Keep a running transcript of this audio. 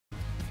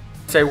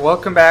Say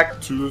welcome back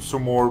to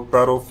some more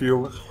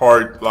Battlefield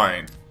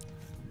Hardline.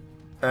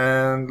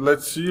 And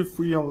let's see if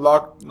we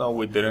unlocked... No,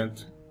 we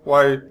didn't.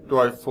 Why do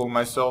I fool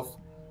myself?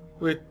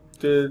 We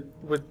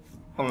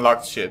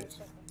unlocked shit.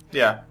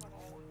 Yeah,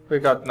 we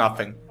got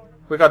nothing.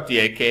 We got the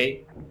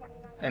AK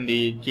and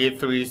the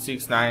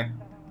G369.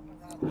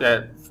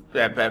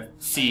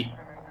 C.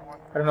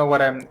 I don't know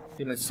what I'm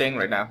even saying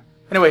right now.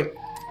 Anyway,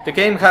 the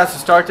game has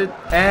started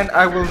and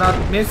I will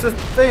not miss a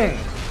thing.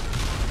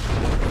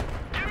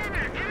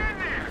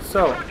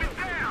 So,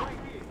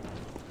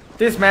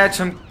 this match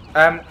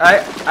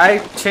I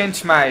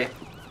changed my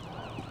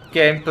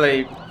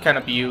gameplay kind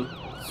of view.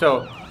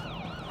 So,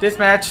 this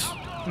match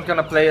I'm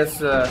gonna play as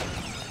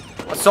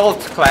assault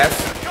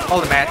class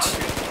all the match,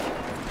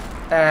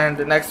 and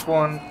the next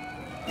one,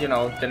 you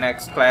know, the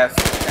next class,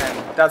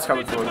 and that's how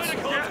it works.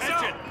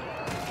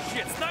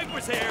 Shit,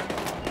 snipers here.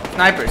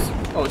 Snipers.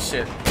 Oh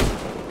shit.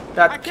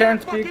 That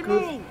can't be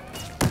good. Move.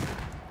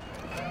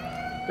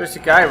 There's a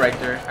guy right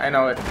there. I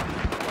know it.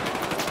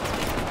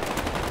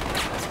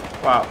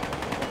 Wow.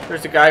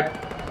 There's a guy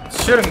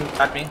shooting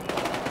at me.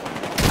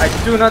 I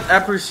do not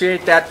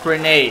appreciate that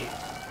grenade.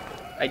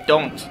 I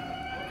don't.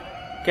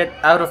 Get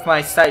out of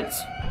my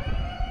sights.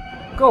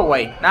 Go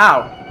away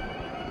now.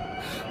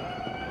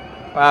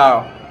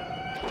 Wow.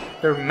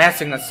 They're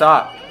messing us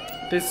up.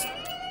 This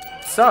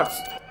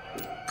sucks.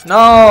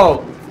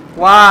 No!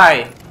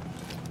 Why?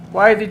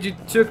 Why did you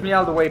took me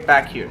all the way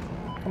back here?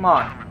 Come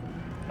on.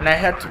 And I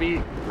had to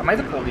be... Am I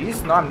the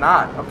police? No, I'm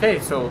not. Okay,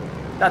 so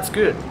that's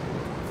good.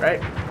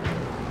 Right?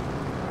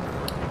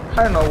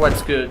 I don't know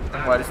what's good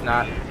and what is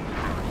not.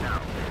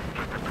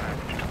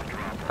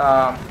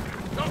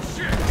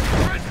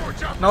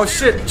 No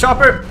shit,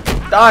 chopper!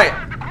 Die!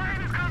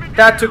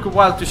 That took a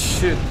while to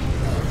shoot.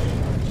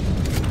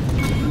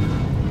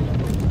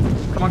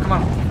 Come on, come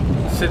on.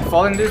 Is it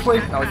falling this way?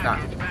 No, it's not.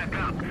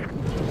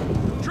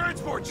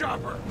 Transport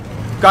chopper.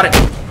 Got it.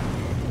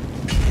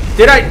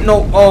 Did I?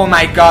 No. Oh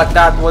my god,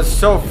 that was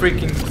so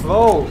freaking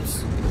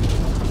close.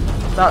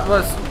 That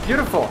was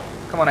beautiful.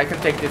 Come on, I can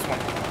take this one.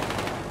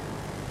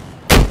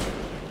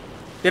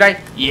 Did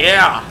I?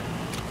 Yeah!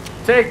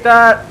 Take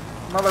that,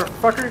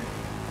 motherfucker.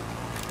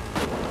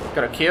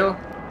 Got a kill.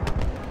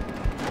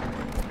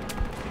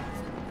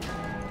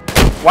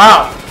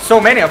 Wow,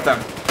 so many of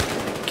them.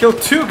 Killed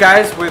 2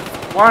 guys with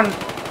 1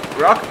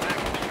 rocket.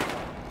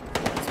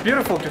 It's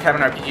beautiful to have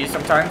an RPG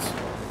sometimes.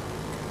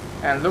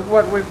 And look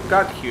what we've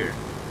got here.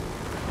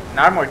 An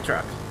armored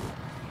truck.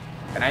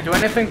 Can I do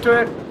anything to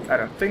it? I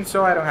don't think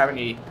so. I don't have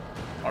any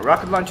more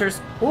rocket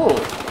launchers. Ooh.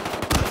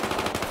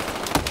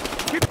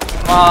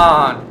 Come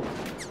on.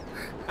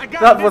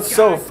 That was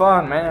so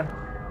fun, man.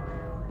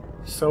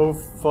 So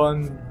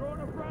fun.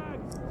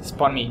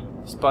 Spun me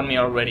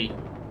already.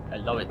 I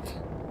love it.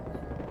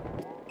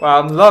 Well,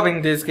 I'm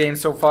loving this game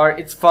so far.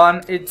 It's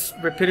fun, it's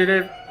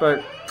repetitive,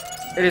 but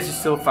it is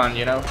still fun,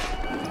 you know.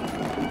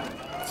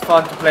 It's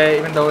fun to play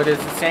even though it is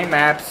the same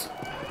maps,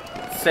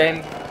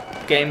 same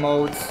game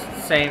modes,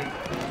 same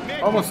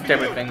almost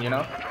everything, you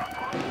know.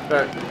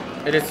 But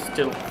it is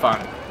still fun.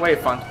 Way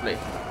fun to play.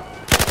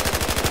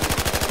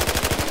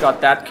 Got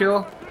that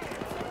kill.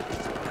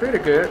 Pretty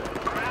good.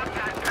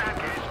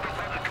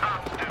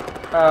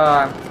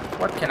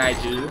 What can I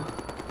do?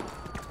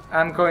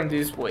 I'm going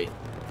this way.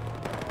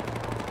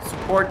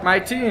 Support my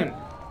team.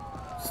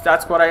 So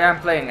that's what I am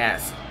playing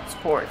as.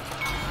 Support.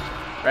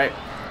 Right?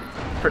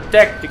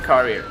 Protect the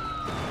carrier.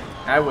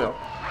 I will.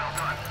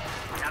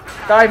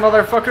 Die,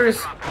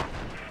 motherfuckers.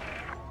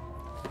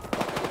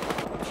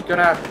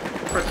 Gonna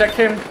protect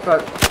him,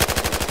 but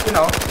you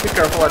know, be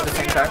careful at the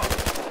same time.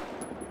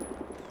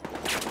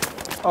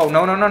 Oh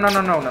no no no no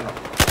no no no no.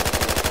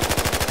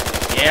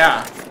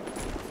 Yeah.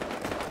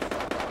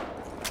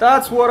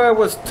 That's what I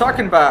was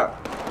talking about.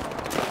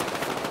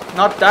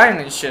 Not dying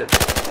and shit.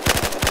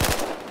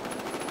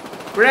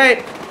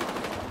 Great.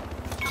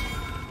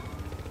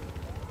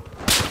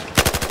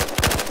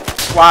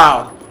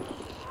 Wow.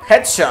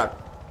 Headshot.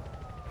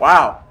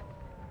 Wow.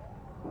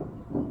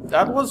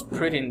 That was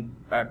pretty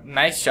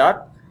nice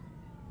shot.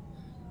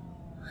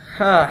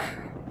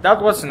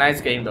 That was a nice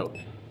game though.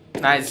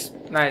 Nice.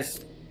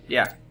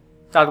 Yeah.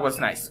 That was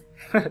nice.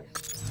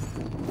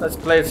 Let's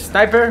play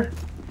sniper.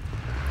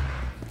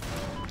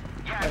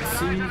 And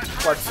see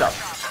what's up.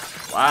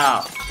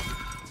 Wow.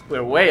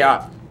 We're way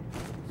up.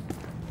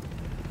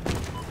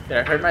 Did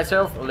I hurt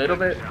myself a little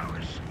bit?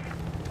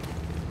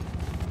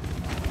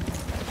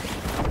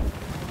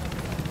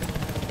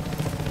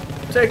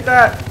 Take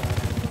that!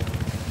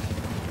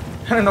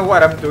 I don't know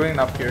what I'm doing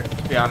up here,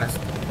 to be honest.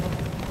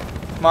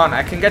 Come on,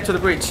 I can get to the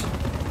breach.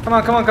 Come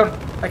on, come on, come on.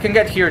 I can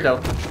get here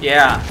though.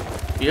 Yeah.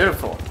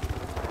 Beautiful.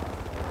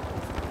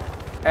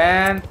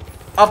 And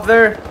up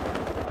there.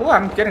 Oh,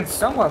 I'm getting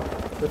somewhat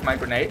with my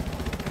grenade.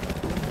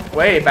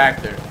 Way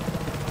back there.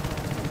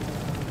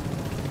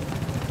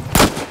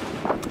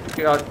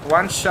 Got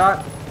 1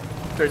 shot.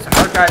 There's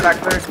another guy back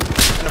there.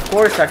 And of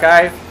course a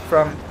guy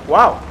from...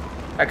 Wow!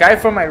 A guy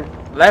from my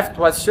left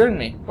was shooting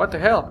me. What the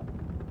hell?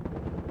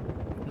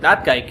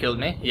 That guy killed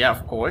me. Yeah,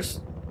 of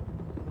course.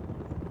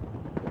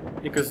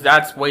 because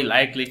that's way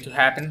likely to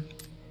happen.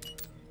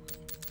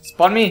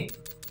 Spawn me.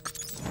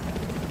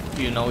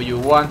 You know you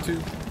want to.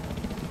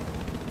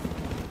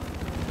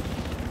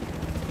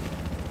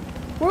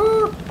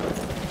 Woo!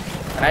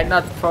 And I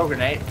not throw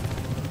grenade.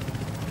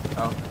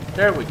 Oh,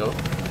 there we go.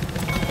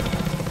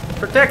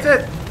 Protect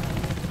it!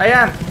 I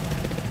am!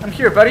 I'm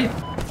here, buddy!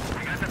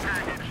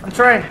 I'm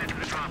trying!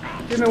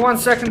 Give me 1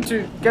 second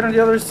to get on the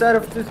other side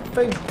of this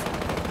thing.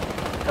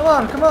 Come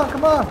on, come on,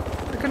 come on!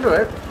 We can do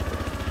it!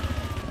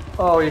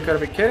 Oh, you gotta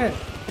be kidding!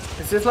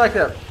 Is this like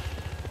a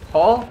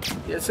hall?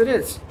 Yes, it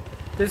is!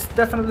 This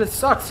definitely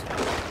sucks!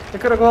 I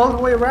gotta go all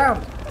the way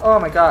around! Oh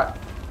my god!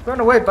 Run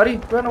away, buddy!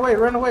 Run away,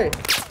 run away!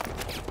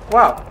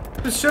 Wow!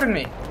 Who's shooting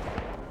me?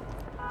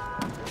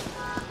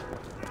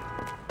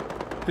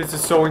 This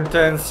is so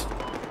intense.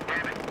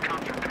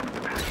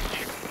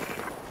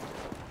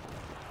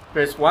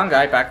 There's one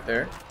guy back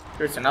there.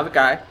 There's another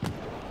guy.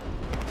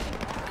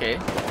 Okay.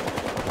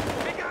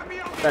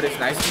 That is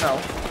nice to know.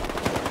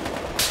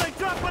 They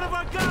dropped one of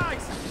our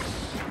guys.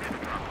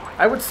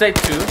 I would say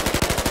 2.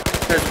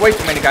 There's way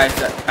too many guys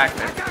back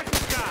there.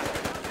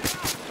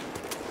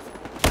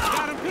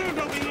 Got him pinned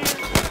over here.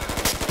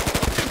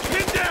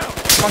 Pinned down.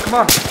 Come on, come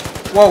on.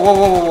 Whoa, whoa,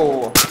 whoa, whoa, whoa,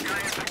 whoa.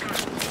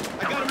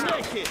 I got a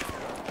med kit.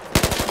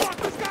 Fuck,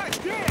 this guy's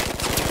dead.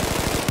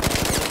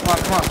 Come on,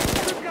 come on.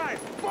 This guy's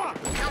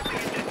fucked.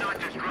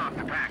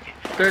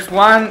 There's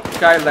one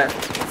guy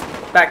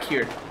left. Back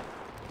here.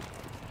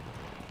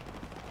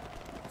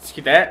 Is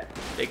he dead?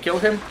 They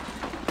killed him?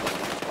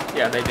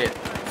 Yeah, they did.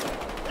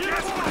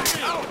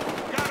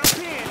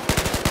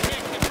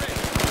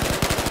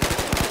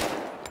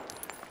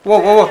 Whoa,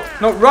 whoa, whoa.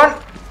 No, run!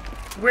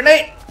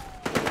 Grenade!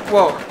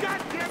 Whoa.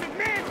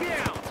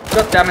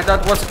 God damn it,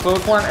 that was a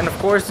close one. And of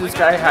course, this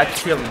guy had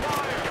to kill me.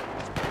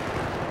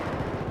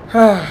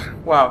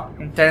 Wow,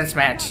 intense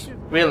match.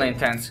 Really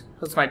intense.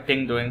 What's my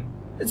ping doing?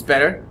 It's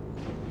better.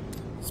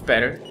 It's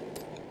better.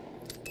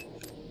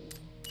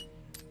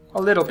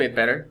 A little bit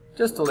better.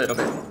 Just a little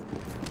bit.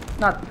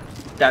 Not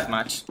that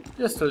much.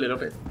 Just a little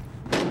bit.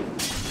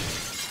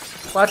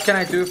 What can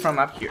I do from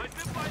up here?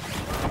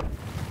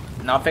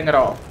 Nothing at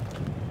all.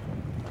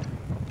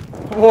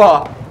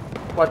 Whoa!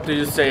 What do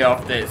you say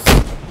of this?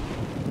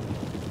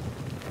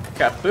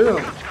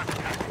 Kaboom!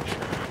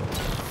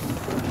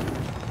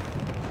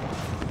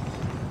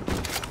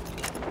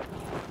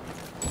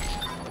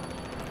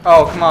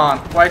 Oh, come on.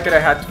 Why could I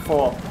have to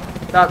fall?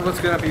 That was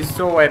gonna be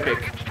so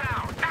epic.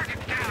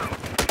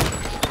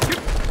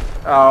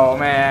 Oh,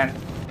 man.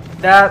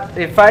 That,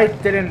 if I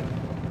didn't...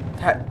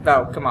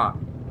 No, come on.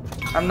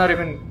 I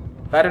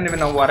don't even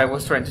know what I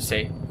was trying to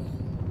say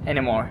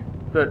anymore.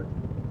 But,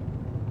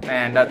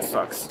 man, that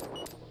sucks.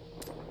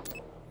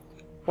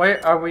 Why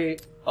are we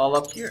all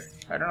up here?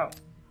 I don't know.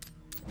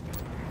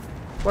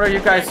 What are you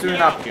guys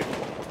doing up here?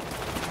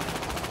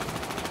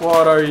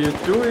 What are you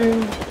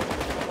doing?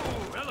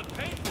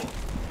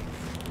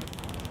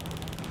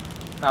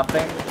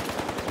 Nothing.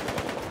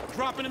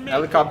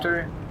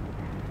 Helicopter.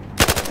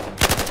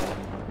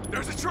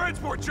 There's a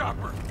transport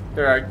chopper.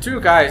 There are 2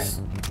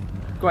 guys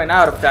going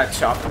out of that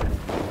chopper.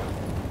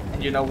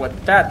 And you know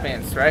what that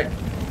means, right?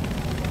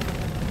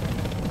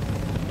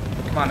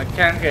 Come on, I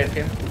can't get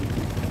him.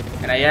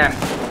 And I am.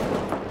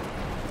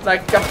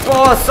 Like a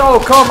boss! Oh,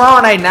 come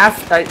on! I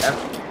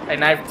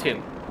knifed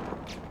him.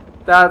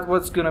 That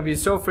was gonna be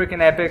so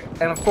freaking epic.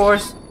 And of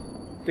course,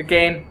 the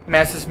game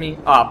messes me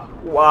up.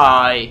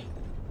 Why?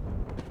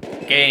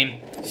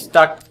 Game,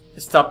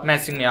 stop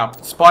messing me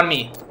up. Spawn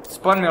me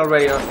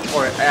already,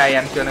 or I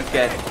am gonna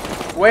get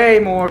way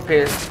more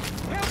pissed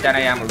than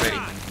I am already.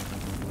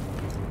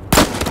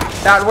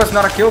 That was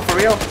not a kill for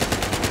real.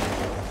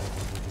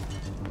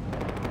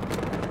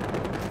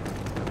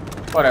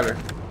 Whatever,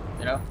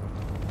 you know,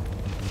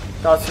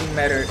 doesn't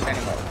matter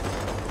anymore.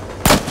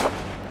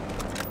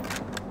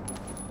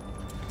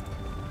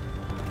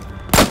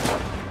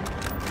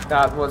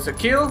 That was a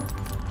kill,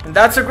 and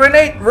that's a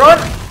grenade. Run!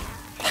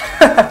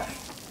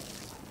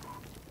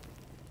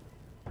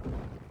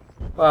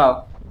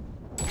 Wow.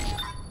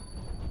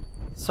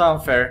 So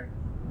unfair.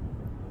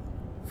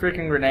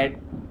 Freaking grenade.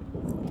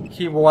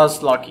 He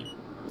was lucky.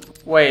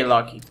 Way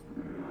lucky.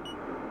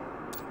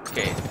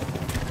 Okay.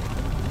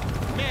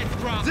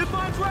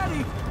 Zipline's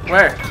ready.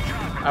 Where?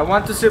 I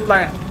want the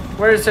zipline.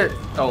 Where is it?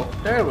 Oh,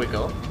 there we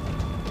go.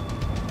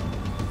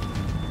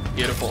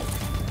 Beautiful.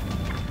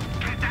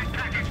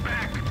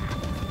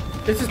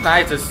 This is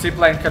nice, a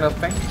zipline kind of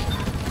thing.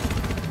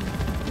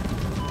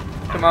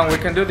 Come on, we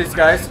can do this,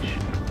 guys.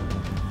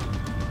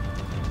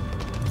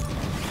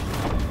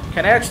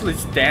 Can I actually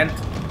stand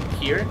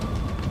here?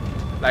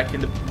 Like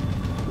in the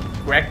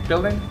wrecked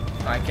building?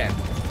 No, I can't.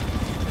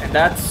 And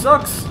that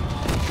sucks.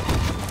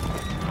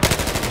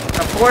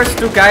 Of course,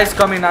 2 guys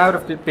coming out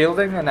of the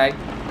building and I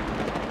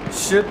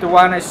shoot the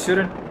one I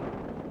shouldn't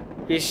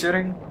be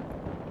shooting.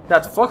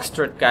 That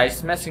Foxtrot guy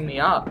is messing me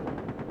up.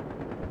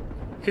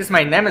 He's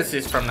my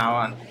nemesis from now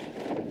on.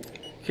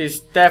 He's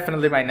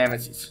definitely my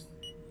nemesis.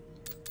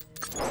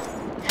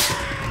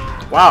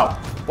 Wow.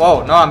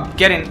 Whoa, no, I'm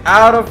getting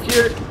out of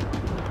here.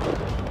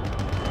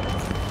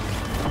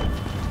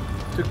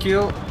 to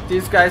kill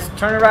these guys.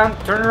 Turn around,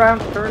 turn around,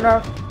 turn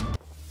around.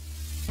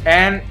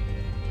 And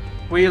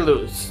we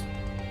lose.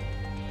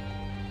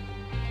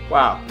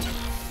 Wow.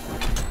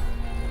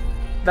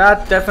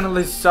 That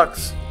definitely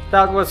sucks.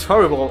 That was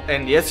horrible,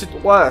 and yes it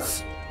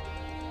was.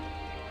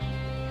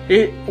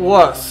 It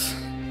was.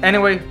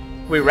 Anyway,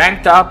 we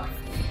ranked up.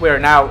 We are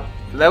now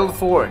level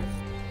 4.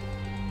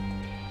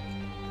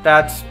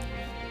 That's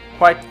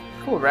quite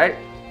cool, right?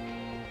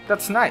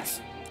 That's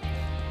nice.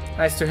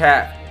 Nice to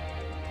have.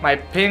 My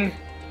ping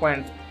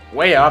went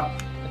way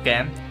up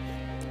again.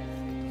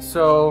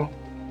 So,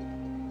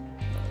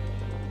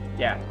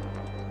 yeah.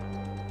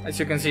 As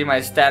you can see, my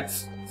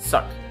stats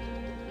suck.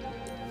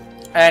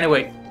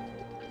 Anyway,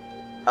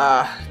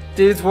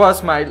 this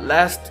was my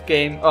last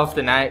game of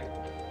the night.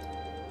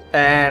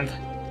 And,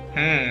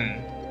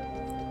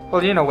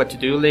 well, you know what to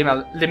do. Leave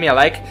me a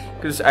like,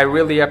 because I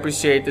really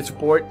appreciate the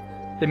support.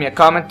 Leave me a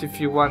comment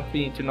if you want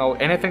me to know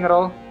anything at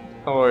all,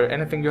 or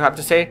anything you have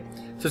to say.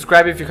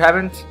 Subscribe if you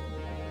haven't.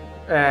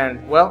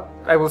 And, well,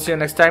 I will see you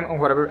next time on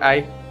whatever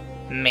I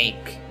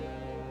make.